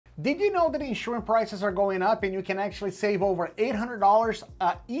Did you know that insurance prices are going up and you can actually save over $800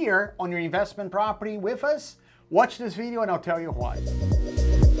 a year on your investment property with us? Watch this video and I'll tell you why.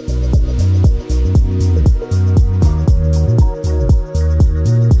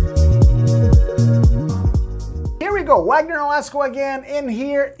 Here we go, Wagner Nolasco again, and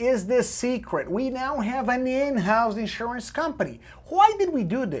here is the secret. We now have an in-house insurance company. Why did we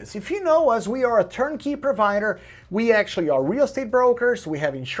do this? If you know us, we are a turnkey provider. We actually are real estate brokers, we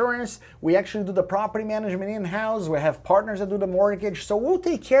have insurance, we actually do the property management in-house, we have partners that do the mortgage, so we'll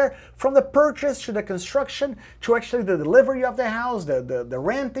take care from the purchase to the construction to actually the delivery of the house, the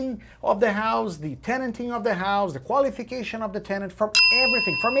renting of the house, the tenanting of the house, the qualification of the tenant, from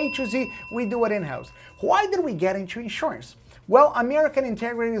everything, from A to Z, we do it in-house. Why did we get into insurance? Well, American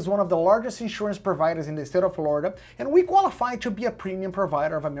Integrity is one of the largest insurance providers in the state of Florida, and we qualify to be a premium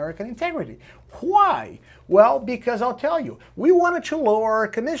provider of American Integrity. Why? Well, because I'll tell you, we wanted to lower our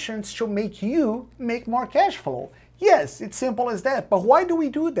commissions to make you make more cash flow. Yes, it's simple as that. But why do we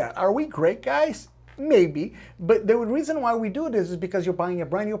do that? Are we great guys? Maybe, but the reason why we do this is because you're buying a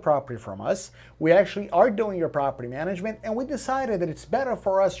brand new property from us. We actually are doing your property management, and we decided that it's better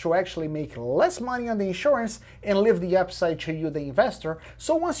for us to actually make less money on the insurance and leave the upside to you, the investor.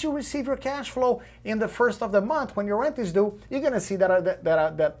 So once you receive your cash flow in the first of the month when your rent is due, you're going to see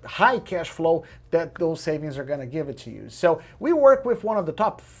that high cash flow that those savings are going to give it to you. So we work with one of the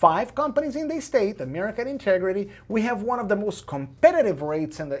top 5 companies in the state, American Integrity. We have one of the most competitive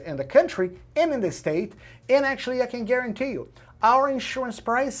rates in the country and in the state, and actually I can guarantee you our insurance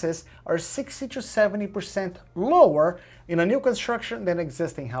prices are 60 to 70% lower in a new construction than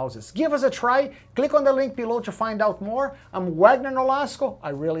existing houses. Give us a try. Click on the link below to find out more. I'm Wagner Nolasco. I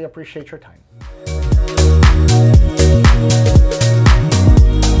really appreciate your time.